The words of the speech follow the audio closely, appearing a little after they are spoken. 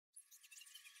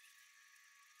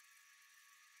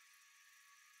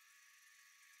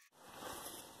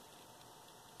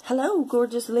Hello,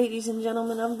 gorgeous ladies and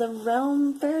gentlemen of the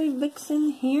realm.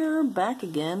 FaeryVixen here, back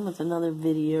again with another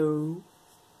video.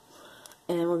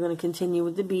 And we're going to continue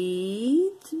with the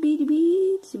beads.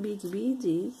 Beads.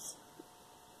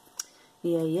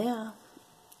 Yeah.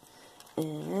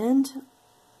 And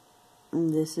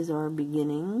this is our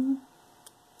beginning.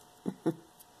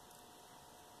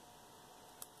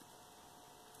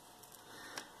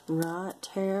 Right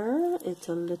here, it's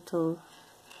a little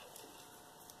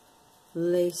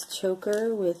lace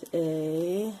choker with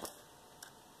a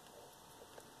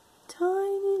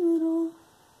tiny little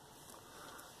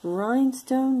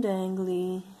rhinestone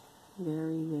dangly,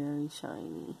 very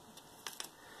shiny.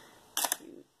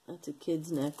 Cute. That's a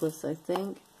kid's necklace, I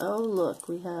think. Oh look,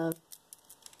 we have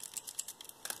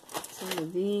some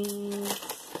of these,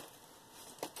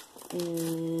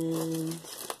 and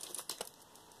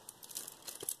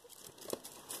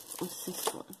what's this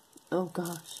one? Oh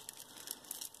gosh.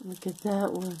 Look at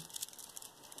that one.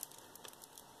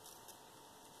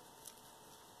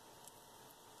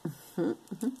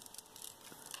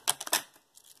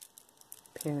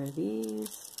 Pair of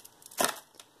these.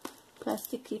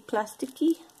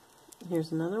 Plasticky.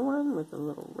 Here's another one with a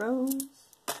little rose.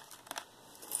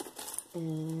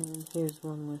 And here's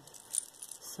one with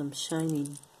some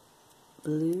shiny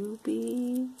blue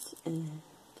beads and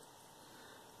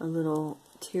a little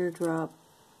teardrop.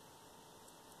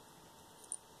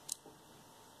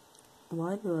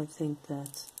 Why do I think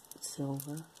that's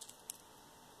silver?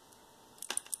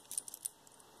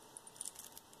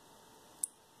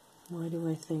 Why do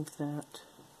I think that?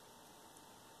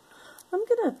 I'm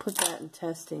gonna put that in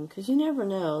testing, because you never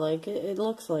know. Like, it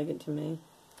looks like it to me.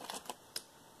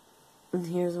 And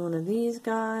here's one of these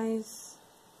guys.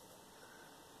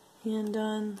 Hand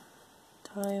done.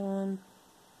 Tie one.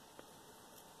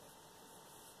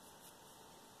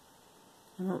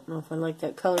 I don't know if I like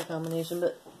that color combination,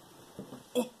 but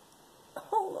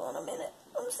hold on a minute.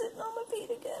 I'm sitting on my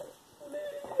feet again.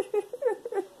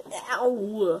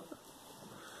 Ow!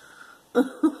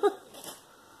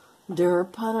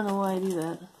 Derp. I don't know why I do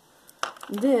that.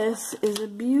 This is a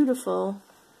beautiful...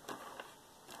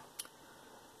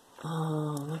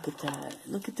 Oh, look at that.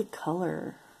 Look at the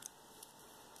color.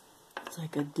 It's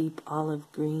like a deep olive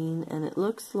green, and it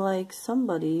looks like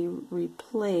somebody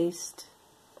replaced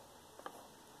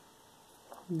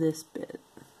this bit,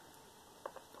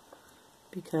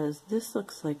 because this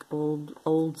looks like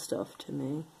old stuff to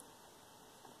me.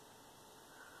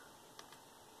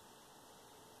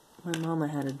 My mama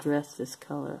had a dress this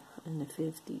color in the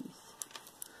 50s.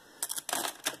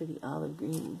 Pretty olive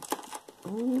green. Oh,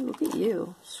 look at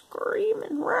you.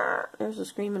 Screaming. Rah. There's a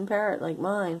screaming parrot like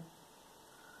mine.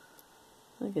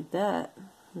 Look at that.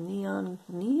 Neon.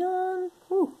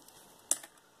 Ooh.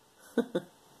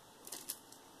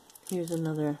 Here's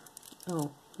another.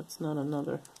 Oh, that's not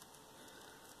another.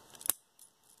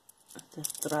 It's a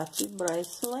stretchy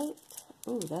bracelet.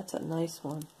 Ooh, that's a nice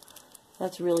one.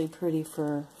 That's really pretty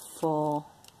for fall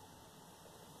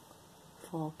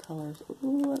colors.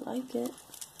 Ooh, I like it.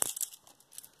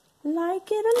 Like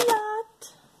it a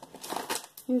lot.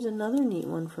 Here's another neat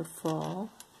one for fall.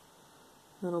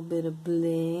 Little bit of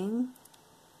bling.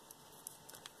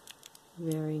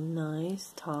 Very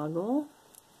nice toggle.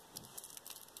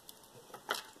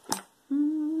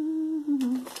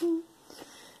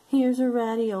 Here's a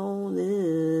ratty old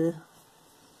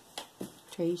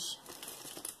trace.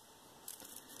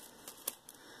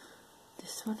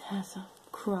 This one has a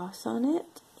cross on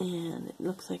it, and it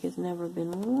looks like it's never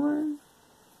been worn.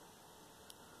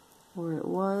 Or it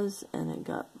was, and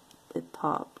it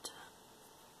popped.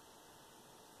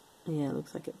 Yeah, it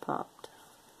looks like it popped.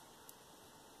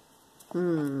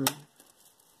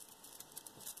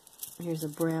 Here's a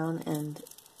brown and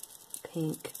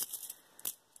pink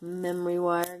memory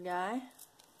wire guy.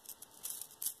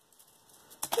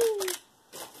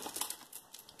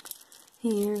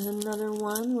 Here's another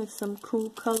one with some cool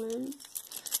colors,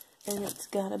 and it's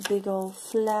got a big old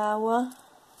flower.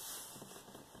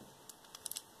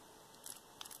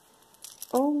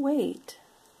 Oh wait,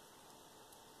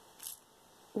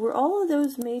 were all of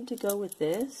those made to go with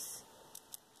this?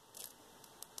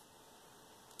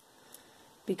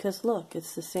 Because look,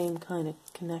 it's the same kind of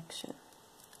connection.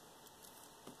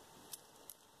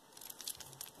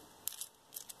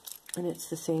 And it's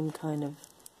the same kind of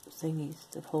thingies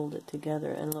that hold it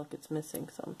together. And look, it's missing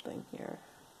something here.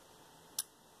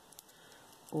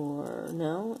 Or,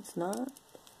 no, it's not.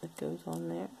 It goes on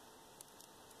there.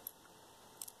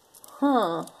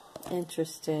 Huh.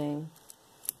 Interesting.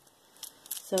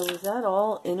 So is that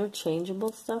all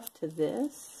interchangeable stuff to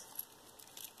this?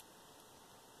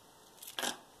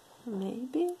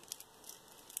 Maybe.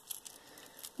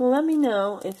 Well, let me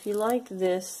know if you like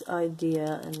this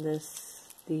idea and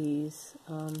these.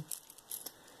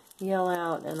 Yell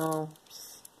out and I'll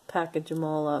package them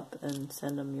all up and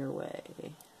send them your way.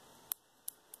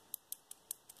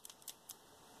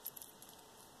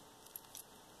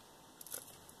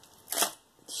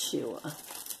 Sure.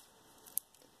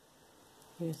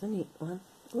 Here's a neat one.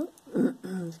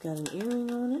 It's got an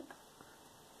earring on it.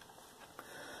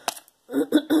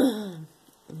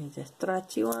 There's a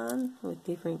stretchy one with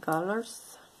different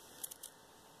colors.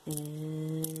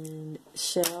 And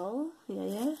shell,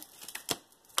 yeah.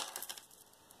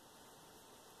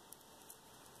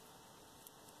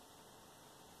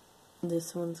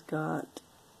 This one's got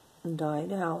dyed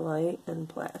howlite and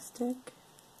plastic.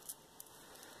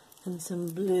 And some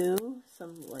blue,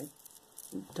 some like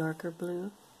darker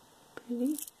blue.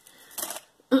 Pretty.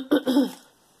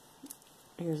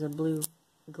 Here's a blue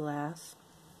glass.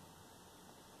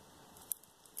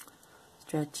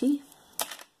 Stretchy.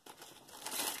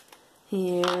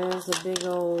 Here's a big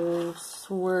old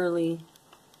swirly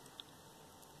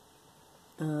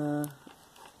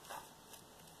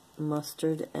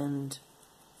mustard and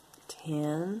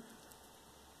tan.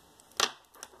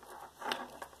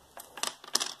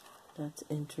 That's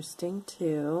interesting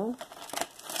too.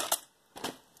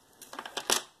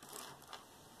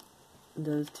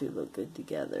 Those two look good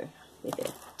together.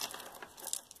 Yeah.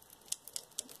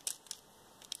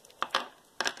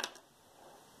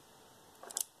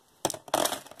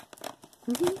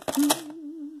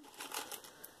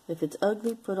 If it's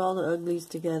ugly, put all the uglies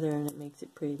together and it makes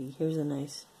it pretty. Here's a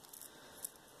nice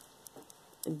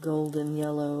golden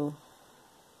yellow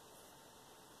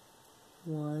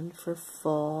one for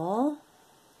fall.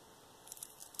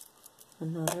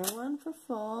 Another one for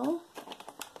fall.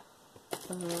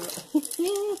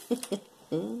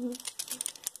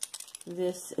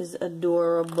 This is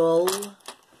adorable.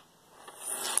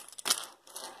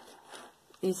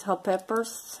 These hot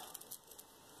peppers.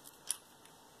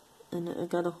 And I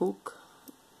got a hook.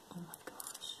 Oh my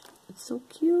gosh. It's so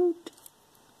cute.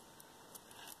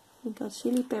 I got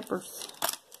chili peppers.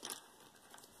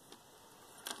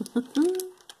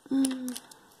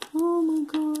 Oh my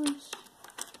gosh.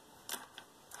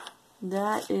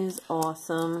 That is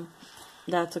awesome.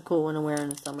 That's a cool one to wear in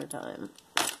the summertime.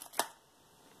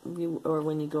 Or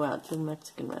when you go out to a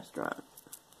Mexican restaurant.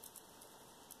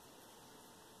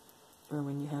 Or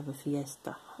when you have a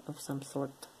fiesta of some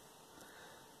sort.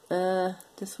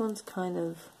 This one's kind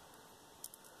of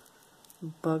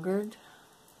buggered.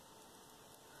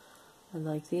 I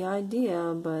like the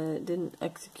idea, but it didn't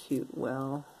execute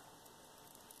well.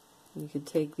 You could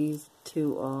take these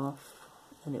two off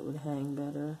and it would hang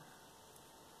better.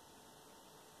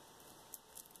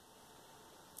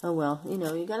 Oh well, you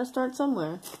know, you gotta start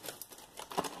somewhere.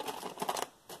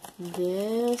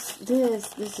 This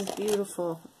is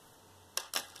beautiful.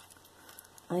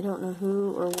 I don't know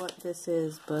who or what this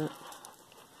is, but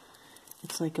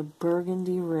it's like a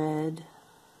burgundy red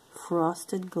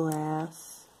frosted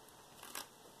glass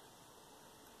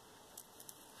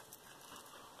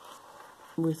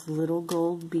with little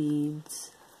gold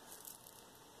beads.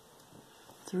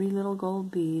 3 little gold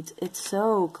beads. It's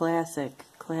so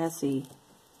classy.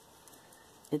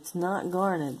 It's not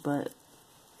garnet, but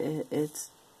it's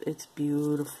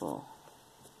beautiful.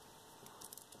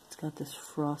 It's got this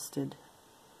frosted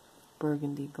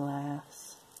burgundy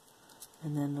glass,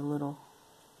 and then the little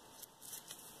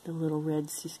red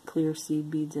clear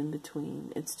seed beads in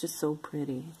between. It's just so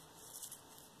pretty,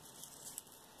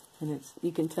 and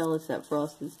you can tell it's that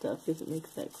frosted stuff because it makes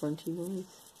that crunchy noise.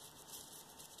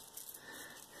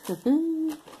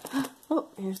 Oh,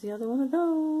 here's the other one of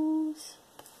those.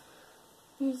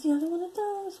 Here's the other one of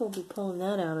those. We'll be pulling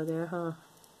that out of there, huh?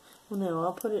 Well, no,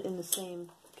 I'll put it in the same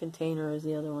container as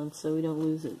the other one so we don't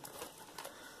lose it.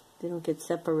 They don't get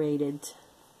separated.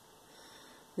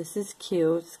 This is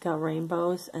cute. It's got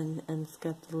rainbows and it's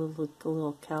got the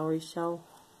little cowrie shell.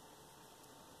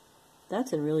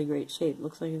 That's in really great shape.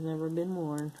 Looks like it's never been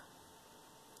worn.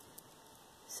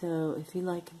 So if you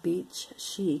like beach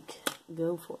chic,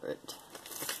 go for it.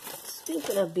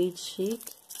 Speaking of beach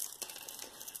chic,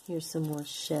 here's some more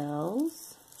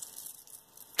shells.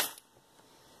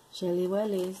 Shelly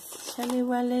wellies. Shelly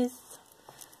wellies.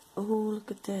 Oh, look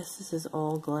at this. This is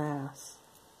all glass.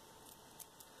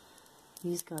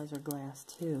 These guys are glass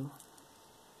too.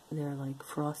 They're like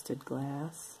frosted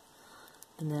glass.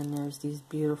 And then there's these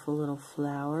beautiful little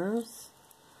flowers.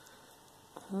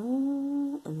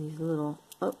 Oh, and these little...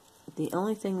 Oh, the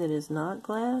only thing that is not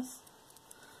glass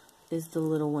is the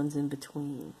little ones in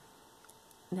between.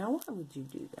 Now, why would you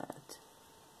do that?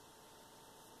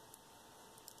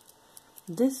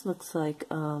 This looks like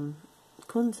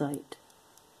kunzite.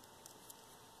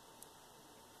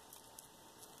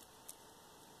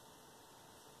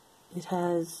 It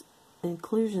has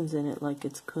inclusions in it like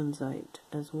it's kunzite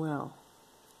as well.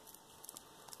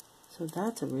 So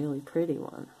that's a really pretty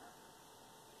one.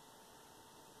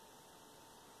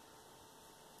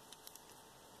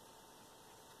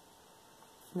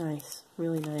 Nice,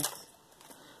 really nice.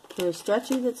 For a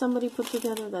stretchy that somebody put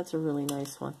together, that's a really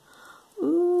nice one.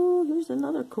 Ooh, here's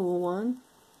another cool one.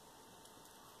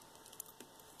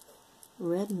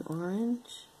 Red and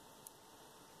orange.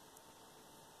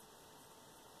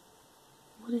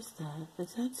 What is that?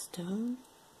 Is that stone?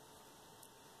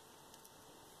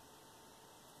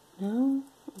 No?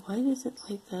 Why is it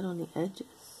like that on the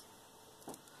edges?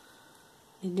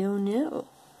 I don't know.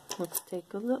 Let's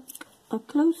take a look. A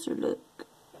closer look.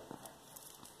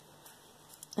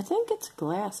 I think it's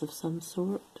glass of some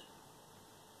sort.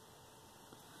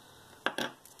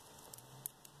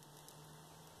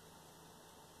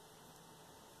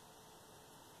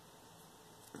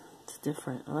 It's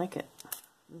different. I like it.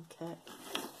 Okay.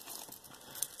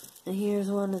 And here's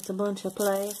one that's a bunch of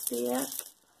plastic.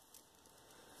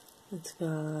 It's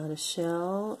got a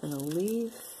shell and a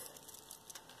leaf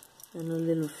and a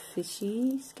little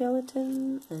fishy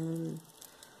skeleton and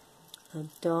a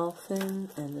dolphin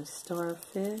and a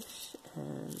starfish,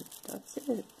 and that's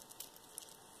it.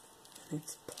 And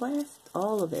it's plastic.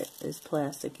 All of it is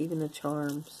plastic, even the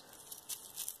charms.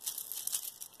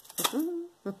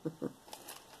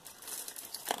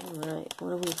 Alright, what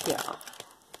do we got?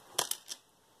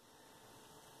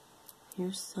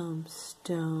 Here's some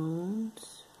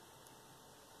stones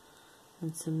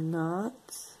and some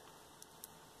knots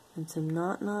and some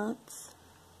knots.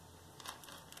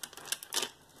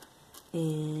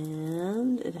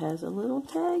 And it has a little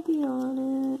taggy on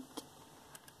it.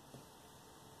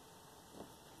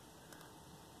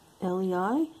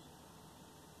 LEI?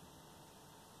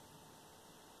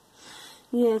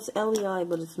 Yeah, it's LEI,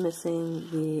 but it's missing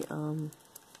the,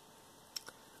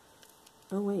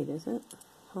 oh wait, is it?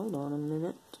 Hold on a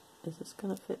minute. Is this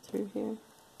gonna fit through here?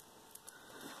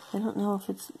 I don't know if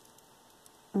it's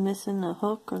missing the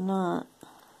hook or not.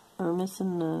 Or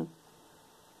missing the...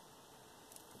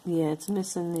 Yeah, it's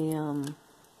missing the,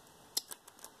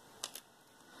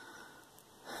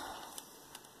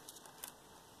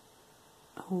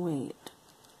 oh, wait.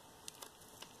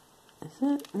 Is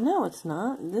it? No, it's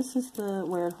not. This is the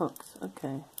where it hooks.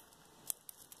 Okay.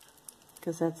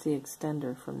 Because that's the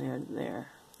extender from there to there.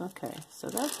 Okay, so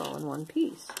that's all in one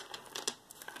piece.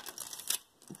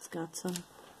 It's got some...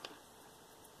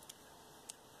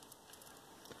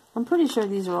 I'm pretty sure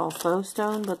these are all faux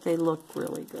stone, but they look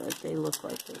really good. They look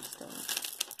like they're stone.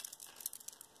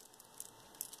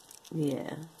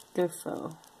 Yeah, they're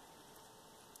faux.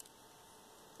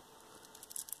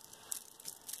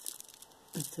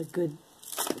 It's a good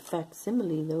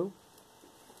facsimile, though.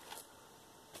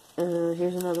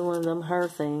 Here's another one of them her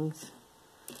things.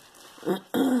 With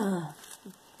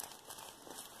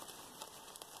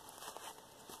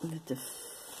the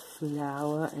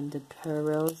flower and the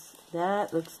pearls.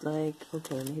 That looks like,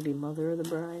 okay, maybe Mother of the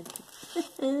Bride.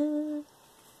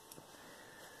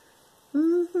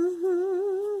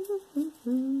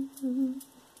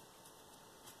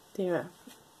 There.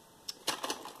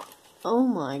 Oh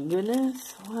my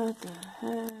goodness, what the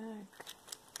heck?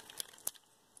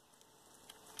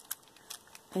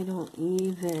 I don't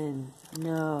even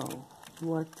know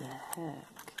what the heck.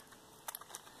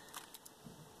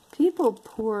 People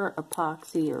pour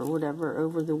epoxy or whatever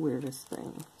over the weirdest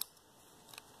thing.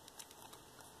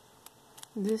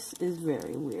 This is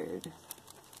very weird.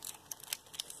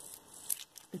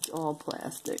 It's all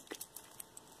plastic.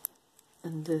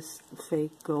 And this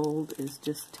fake gold is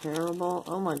just terrible.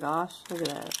 Oh my gosh, look at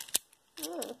that.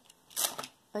 Ugh.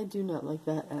 I do not like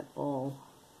that at all.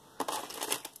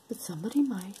 But somebody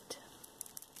might.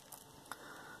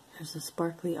 There's a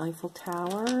sparkly Eiffel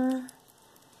Tower.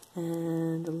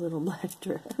 And a little black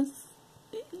dress.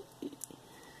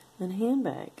 And a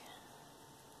handbag.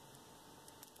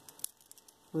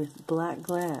 With black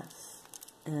glass.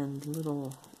 And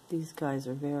little... These guys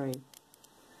are very...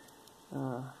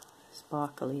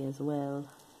 sparkly as well.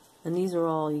 And these are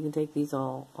all, you can take these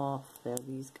all off. They're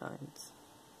these kinds.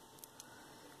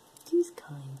 These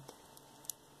kind.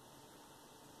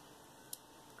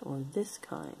 Or this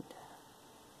kind.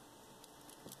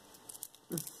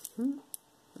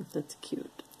 That's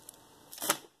cute.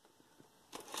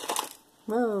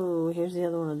 Whoa, here's the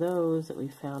other one of those that we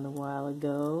found a while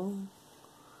ago.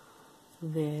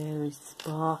 Very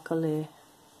sparkly.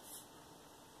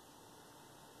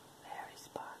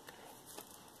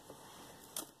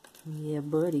 Yeah,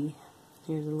 buddy.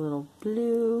 Here's a little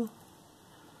blue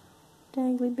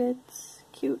dangly bits.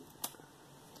 Cute.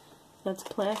 That's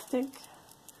plastic.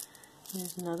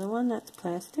 Here's another one that's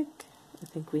plastic. I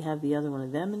think we have the other one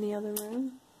of them in the other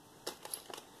room.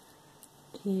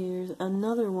 Here's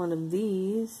another one of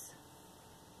these.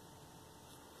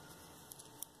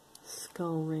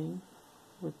 Skull ring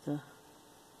with the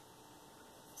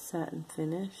satin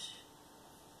finish.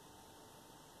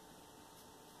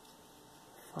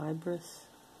 Fibrous.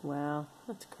 Wow,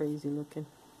 that's crazy looking.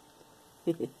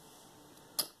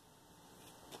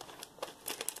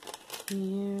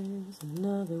 Here's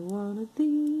another one of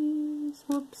these.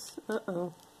 Whoops.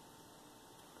 Uh-oh.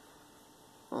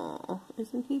 Oh,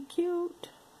 isn't he cute?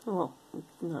 Well,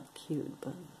 not cute,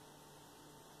 but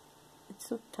it's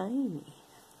so tiny.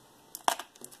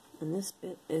 And this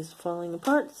bit is falling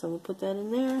apart, so we'll put that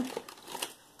in there.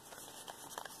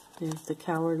 There's the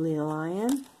Cowardly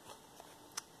Lion.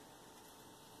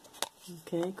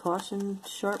 Okay, caution,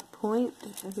 sharp point.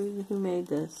 Who made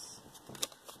this?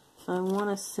 I want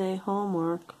to say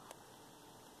Hallmark.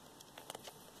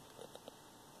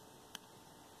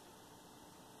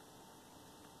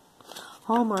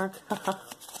 Hallmark.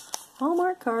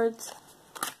 Hallmark cards.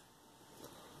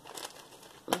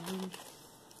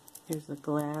 Here's the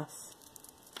glass.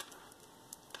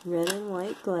 Red and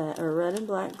white glass, or red and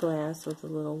black glass with a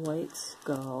little white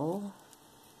skull.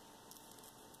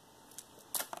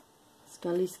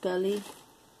 Scully, Scully.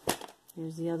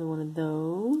 Here's the other one of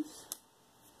those.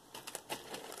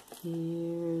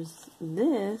 Here's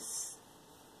this.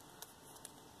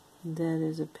 That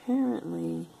is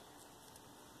apparently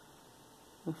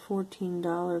a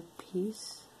 $14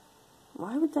 piece.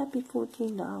 Why would that be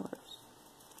 $14?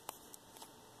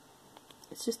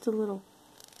 It's just a little...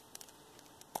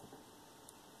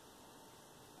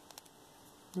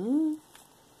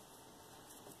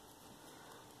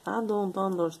 I don't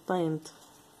understand.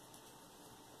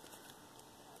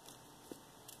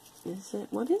 Is it...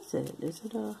 what is it? Is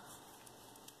it a...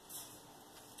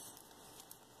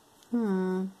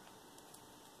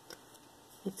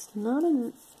 It's not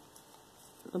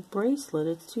a bracelet.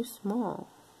 It's too small.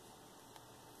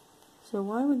 So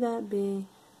why would that be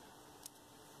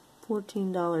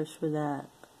 $14 for that?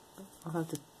 I'll have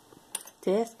to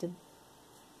test it.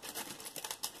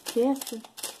 Test it.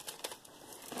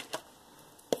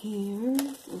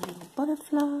 Here's a little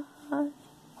butterfly.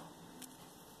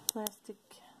 Plastic.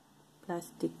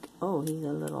 Plastic. Oh, he's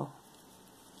a little...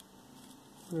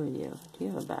 What are you? Do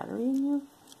you have a battery in you?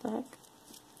 What the heck?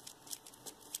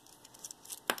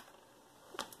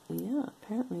 Yeah,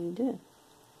 apparently you did.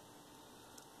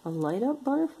 A light up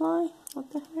butterfly?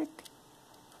 What the heck?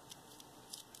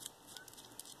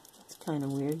 That's kind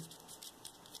of weird.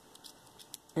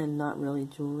 And not really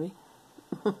jewelry.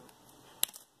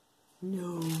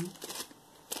 No.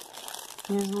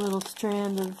 Here's a little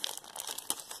strand of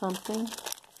something.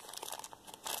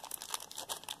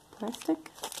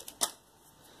 Plastic?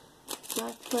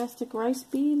 Black plastic rice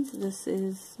beads. This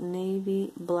is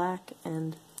navy, black,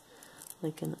 and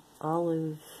like an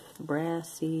olive,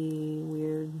 brassy,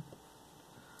 weird.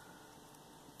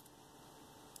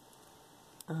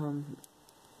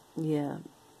 Yeah.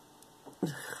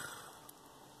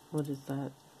 What is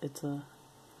that? It's a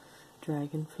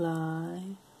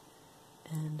dragonfly,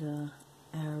 and a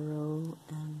arrow,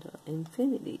 and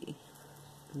infinity.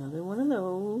 Another one of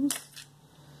those.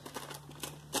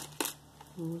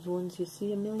 Those ones you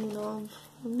see a million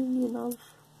of.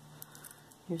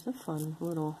 Here's a fun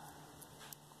little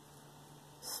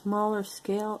smaller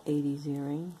scale 80s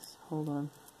earrings. Hold on.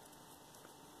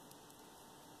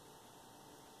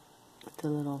 The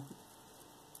little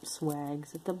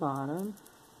swags at the bottom.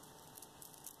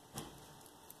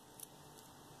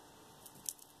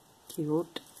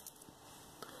 Cute.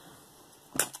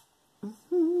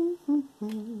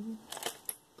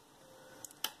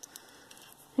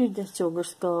 Here's the sugar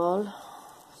skull.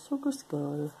 Sugar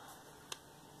skull.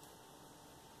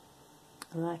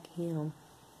 I like him.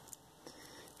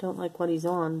 Don't like what he's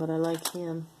on, but I like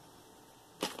him.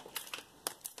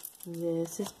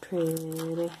 This is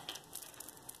pretty.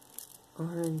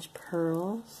 Orange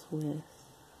pearls with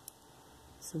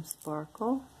some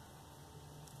sparkle.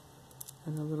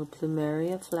 And a little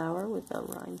plumeria flower with a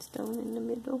rhinestone in the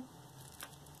middle.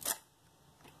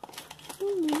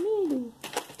 In the middle.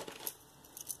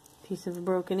 Piece of a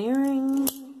broken earring.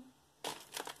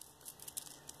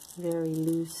 Very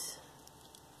loose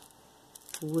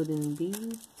wooden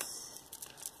beads.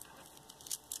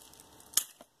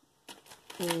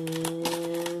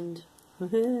 And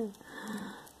here's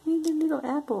a little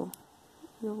apple.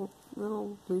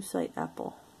 Little lucite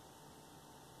apple.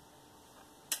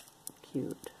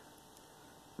 Cute.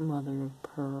 Mother of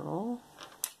pearl.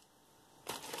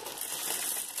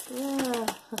 Yeah.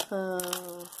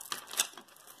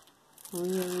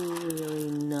 Really,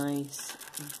 really nice,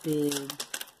 big,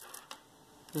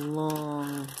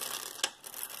 long,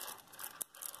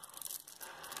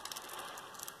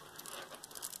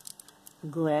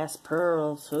 glass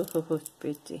pearls. Oh,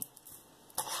 pretty.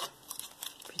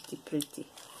 Pretty, pretty.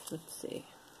 Let's see.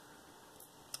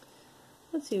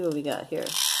 Let's see what we got here.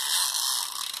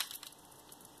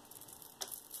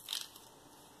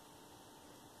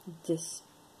 This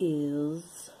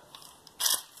is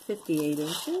 58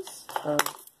 inches of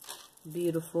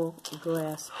beautiful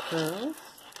glass pearls.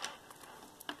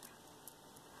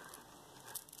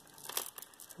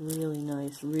 Really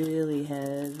nice, really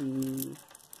heavy.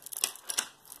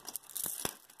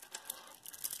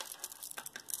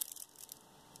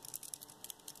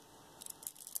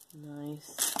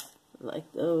 Nice. I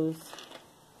like those.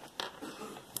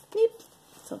 Yep.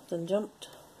 Something jumped.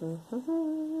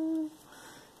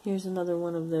 Here's another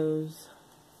one of those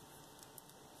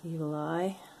evil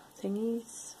eye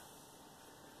thingies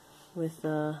with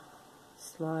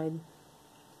slide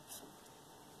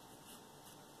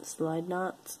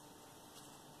knots.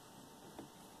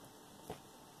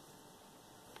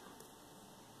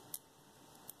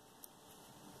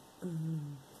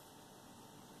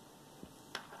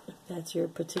 If that's your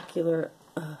particular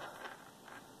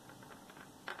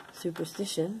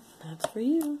superstition, that's for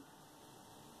you.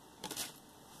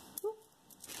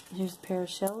 Here's a pair of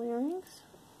shell earrings.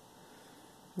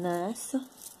 Nice.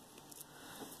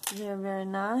 They're very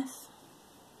nice.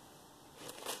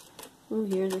 Ooh,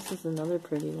 here, this is another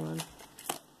pretty one.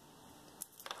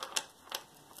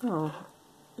 Oh,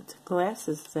 it's a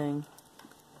glasses thing.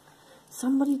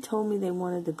 Somebody told me they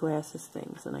wanted the glasses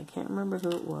things, and I can't remember who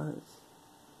it was.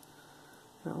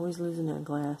 They're always losing their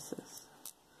glasses.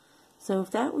 So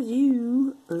if that was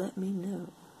you, let me know.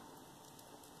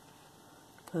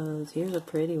 Because here's a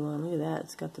pretty one. Look at that.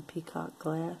 It's got the peacock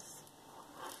glass.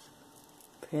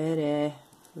 Pretty.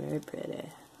 Very pretty.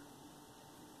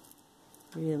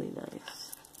 Really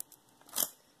nice.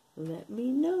 Let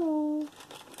me know.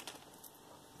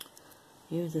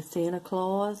 Here's a Santa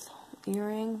Claus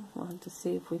earring. We'll have to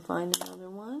see if we find another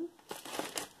one.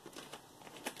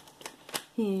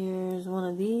 Here's one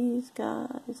of these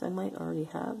guys. I might already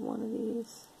have one of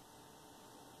these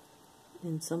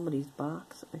in somebody's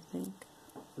box, I think.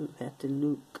 We'll have to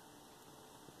look.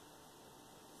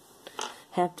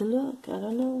 Have to look. I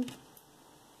don't know.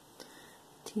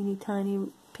 Teeny tiny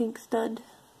pink stud.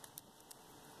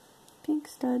 Pink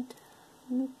stud.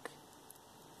 Look.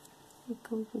 It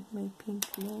goes with my pink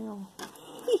nail.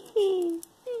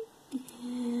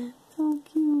 So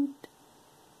cute.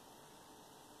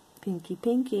 Pinky,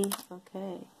 pinky.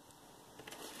 Okay.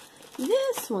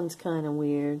 This one's kind of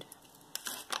weird.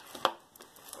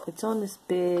 It's on this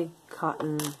big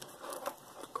cotton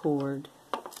cord.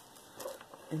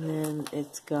 And then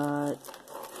it's got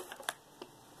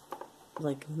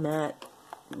like matte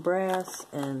brass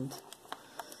and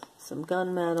some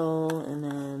gunmetal, and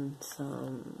then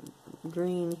some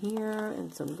green here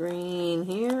and some green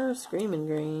here. Screaming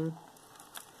green.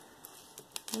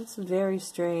 That's very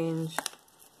strange.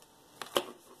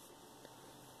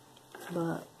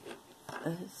 But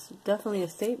it's definitely a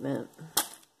statement.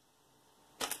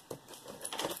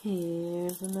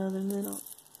 Here's another little,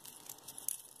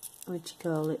 what you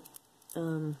call it,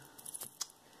 oh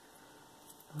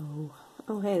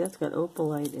hey, that's got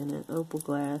opalite in it, opal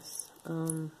glass.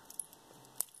 So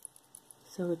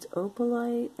it's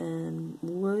opalite and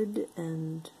wood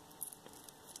and,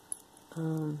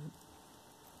 oh,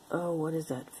 what is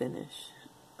that finish?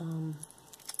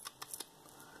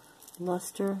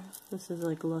 Luster. This is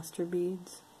like luster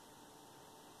beads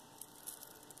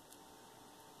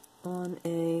on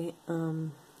a,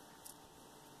 on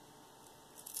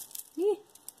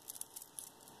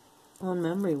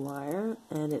memory wire,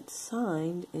 and it's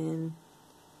signed in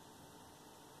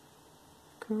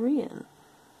Korean.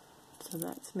 So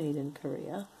that's made in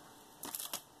Korea.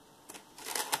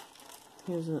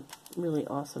 Here's a really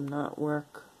awesome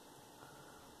knotwork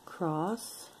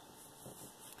cross.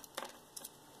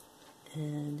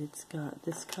 And it's got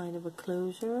this kind of a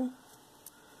closure.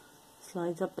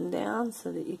 Slides up and down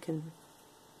so that you can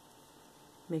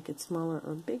make it smaller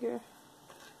or bigger.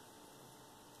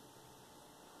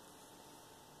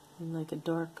 In like a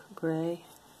dark gray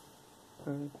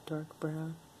or dark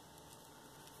brown.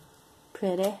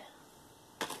 Pretty.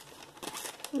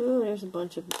 Ooh, there's a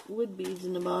bunch of wood beads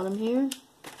in the bottom here.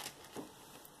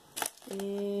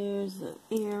 There's an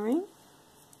earring.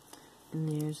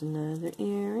 And there's another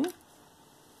earring.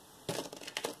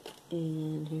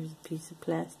 And here's a piece of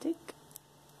plastic.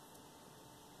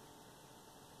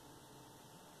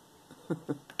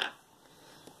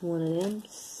 One of them.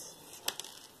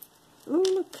 Ooh,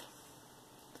 look.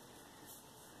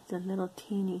 It's a little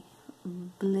teeny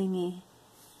blingy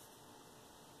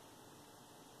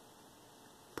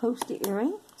posty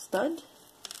earring stud.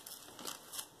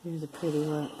 Here's a pretty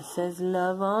one. It says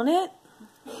love on it.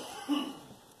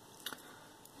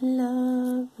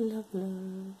 Love, love,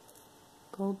 love.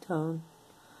 Gold tone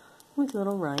with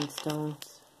little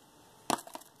rhinestones.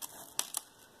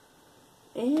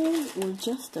 And we're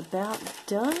just about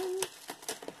done.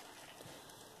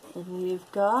 And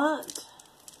we've got,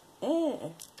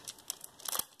 let's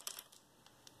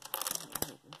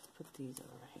put these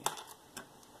over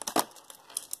here.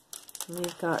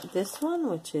 We've got this one,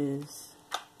 which is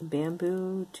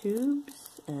bamboo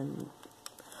tubes and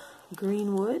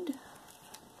green wood.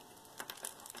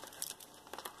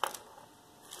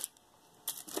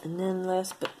 And then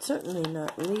last but certainly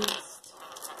not least,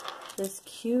 this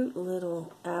cute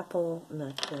little apple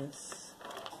necklace.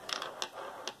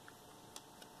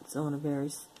 It's on a very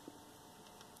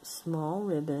small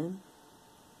ribbon.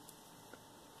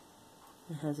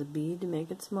 It has a bead to make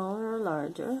it smaller or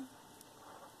larger.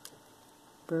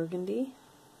 Burgundy.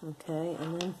 Okay,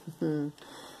 and then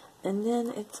and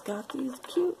then it's got these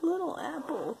cute little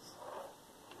apples.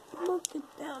 Look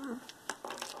at them.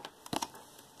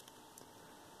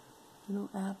 Little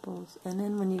apples. And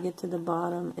then when you get to the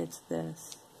bottom, it's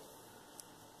this.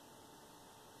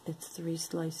 It's 3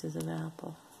 slices of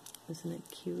apple. Isn't it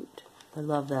cute? I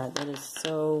love that. That is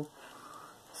so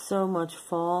much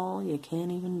fall, you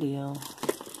can't even deal.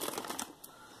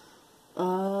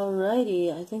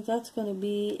 Alrighty, I think that's going to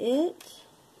be it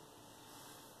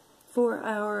for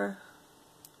our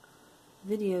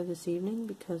video this evening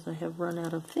because I have run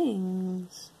out of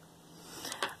things.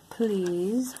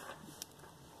 Please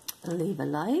leave a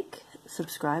like,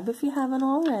 subscribe if you haven't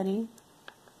already,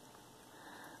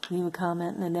 leave a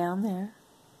comment down there,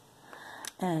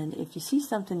 and if you see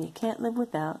something you can't live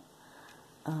without,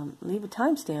 leave a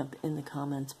timestamp in the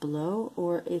comments below,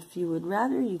 or if you would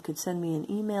rather, you could send me an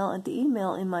email at the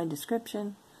email in my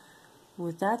description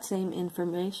with that same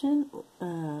information,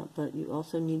 but you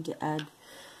also need to add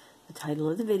the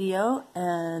title of the video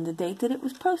and the date that it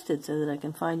was posted so that I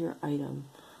can find your item.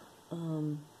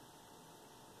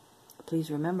 Please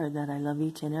remember that I love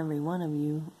each and every one of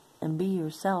you, and be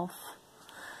yourself,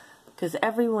 because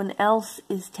everyone else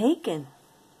is taken.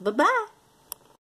 Bye-bye.